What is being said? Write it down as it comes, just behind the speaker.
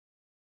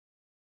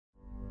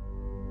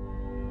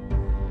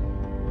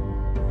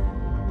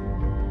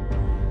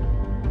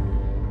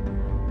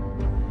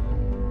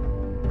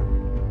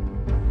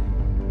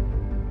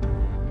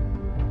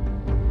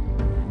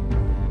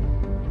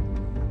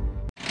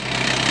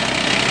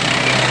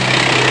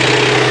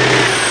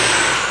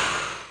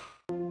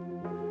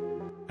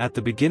At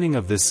the beginning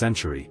of this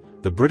century,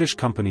 the British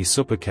company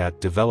Supacat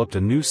developed a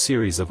new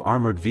series of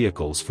armoured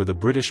vehicles for the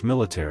British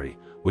military,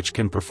 which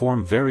can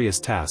perform various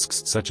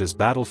tasks such as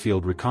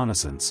battlefield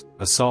reconnaissance,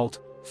 assault,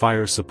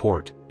 fire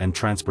support, and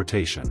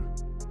transportation.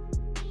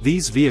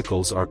 These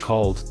vehicles are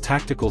called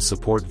tactical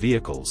support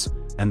vehicles,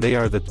 and they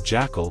are the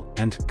Jackal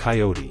and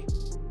Coyote.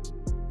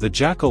 The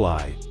Jackal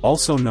I,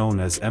 also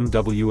known as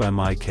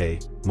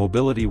MWMIK,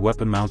 Mobility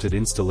Weapon Mounted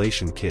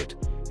Installation Kit,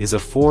 is a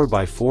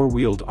 4x4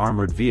 wheeled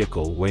armored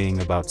vehicle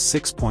weighing about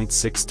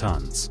 6.6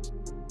 tons.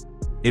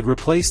 It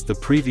replaced the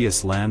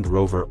previous Land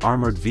Rover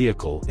armored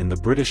vehicle in the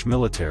British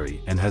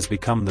military and has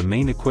become the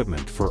main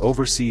equipment for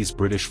overseas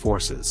British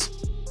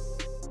forces.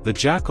 The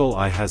Jackal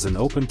I has an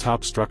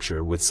open-top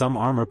structure with some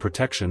armor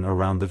protection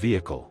around the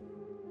vehicle.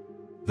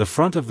 The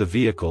front of the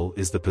vehicle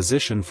is the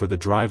position for the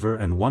driver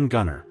and one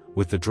gunner,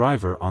 with the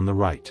driver on the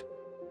right.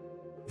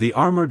 The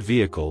armored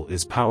vehicle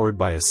is powered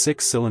by a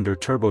 6-cylinder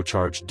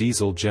turbocharged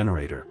diesel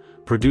generator,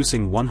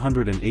 producing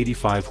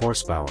 185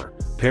 horsepower,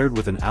 paired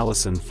with an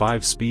Allison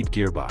 5-speed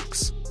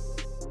gearbox.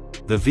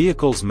 The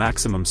vehicle's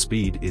maximum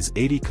speed is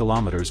 80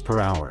 km per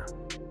hour.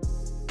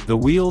 The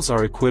wheels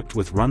are equipped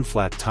with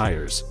run-flat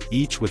tires,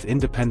 each with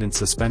independent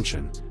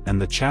suspension,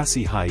 and the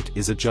chassis height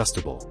is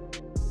adjustable.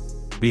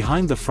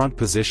 Behind the front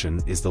position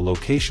is the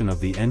location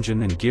of the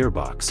engine and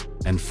gearbox,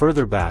 and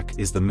further back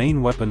is the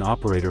main weapon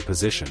operator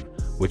position,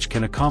 which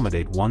can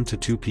accommodate 1 to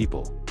 2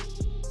 people.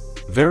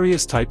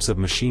 Various types of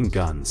machine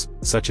guns,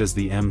 such as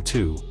the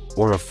M2,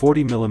 or a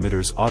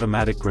 40mm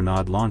automatic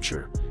grenade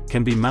launcher,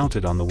 can be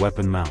mounted on the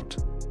weapon mount.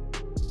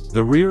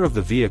 The rear of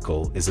the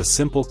vehicle is a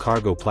simple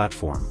cargo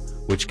platform,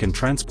 which can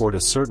transport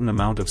a certain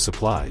amount of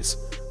supplies,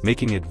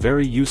 making it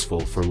very useful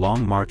for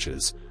long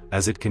marches,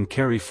 as it can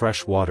carry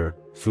fresh water,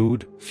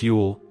 food,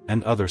 fuel,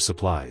 and other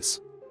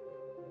supplies.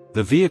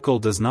 The vehicle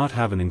does not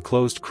have an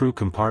enclosed crew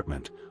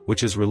compartment,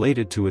 which is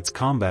related to its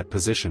combat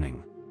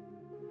positioning.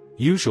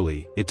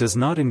 Usually, it does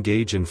not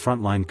engage in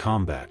frontline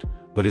combat,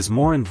 but is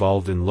more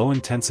involved in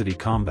low-intensity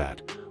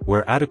combat,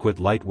 where adequate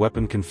light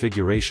weapon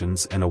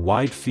configurations and a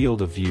wide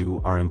field of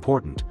view are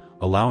important,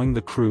 allowing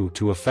the crew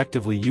to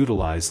effectively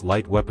utilize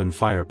light weapon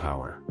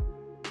firepower.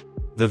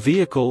 The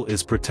vehicle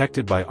is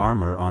protected by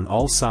armor on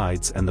all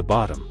sides and the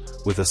bottom,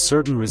 with a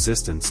certain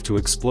resistance to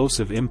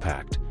explosive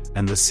impact,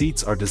 and the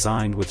seats are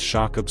designed with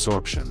shock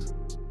absorption.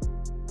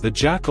 The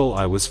Jackal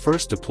I was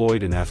first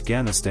deployed in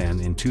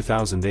Afghanistan in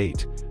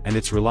 2008, and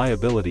its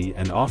reliability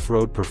and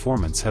off-road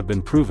performance have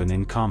been proven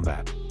in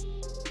combat.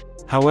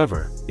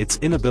 However, its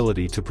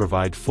inability to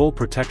provide full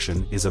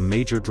protection is a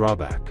major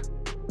drawback.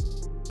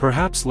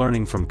 Perhaps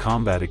learning from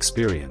combat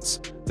experience,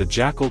 the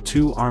Jackal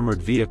II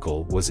armored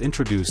vehicle was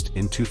introduced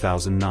in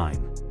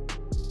 2009.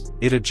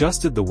 It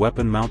adjusted the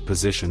weapon mount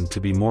position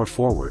to be more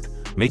forward,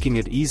 making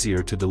it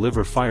easier to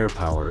deliver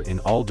firepower in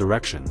all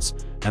directions,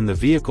 and the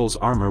vehicle's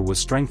armor was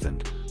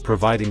strengthened,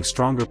 providing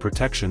stronger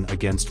protection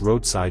against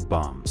roadside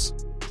bombs.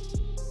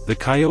 The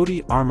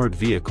Coyote armored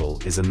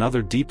vehicle is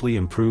another deeply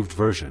improved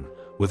version,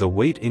 with a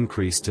weight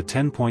increase to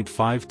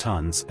 10.5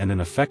 tons and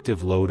an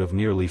effective load of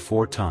nearly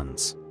 4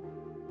 tons.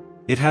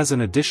 It has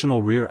an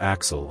additional rear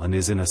axle and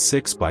is in a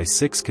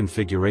 6x6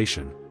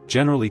 configuration,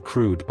 generally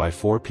crewed by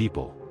 4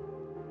 people.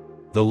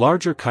 The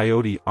larger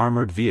Coyote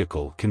armored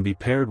vehicle can be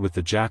paired with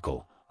the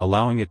Jackal,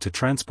 allowing it to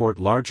transport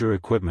larger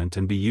equipment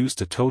and be used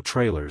to tow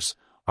trailers,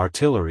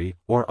 artillery,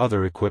 or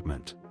other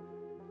equipment.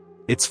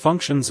 Its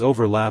functions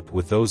overlap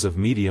with those of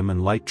medium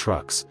and light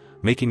trucks,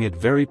 making it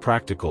very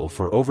practical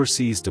for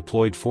overseas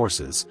deployed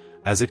forces,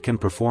 as it can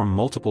perform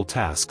multiple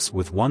tasks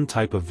with one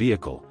type of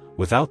vehicle,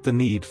 without the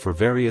need for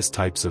various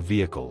types of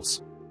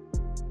vehicles.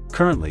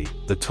 Currently,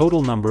 the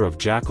total number of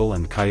Jackal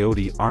and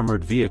Coyote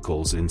armored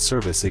vehicles in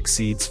service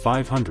exceeds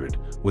 500,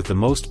 with the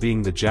most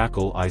being the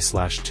Jackal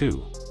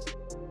I/II.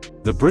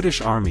 The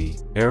British Army,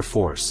 Air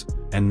Force,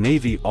 and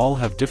Navy all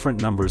have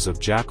different numbers of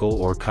Jackal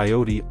or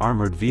Coyote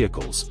armored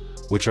vehicles,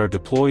 which are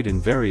deployed in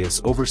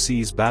various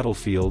overseas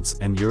battlefields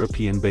and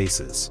European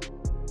bases.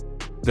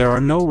 There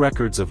are no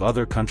records of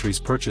other countries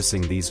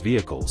purchasing these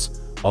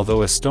vehicles, although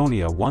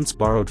Estonia once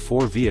borrowed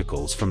 4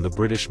 vehicles from the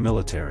British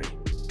military.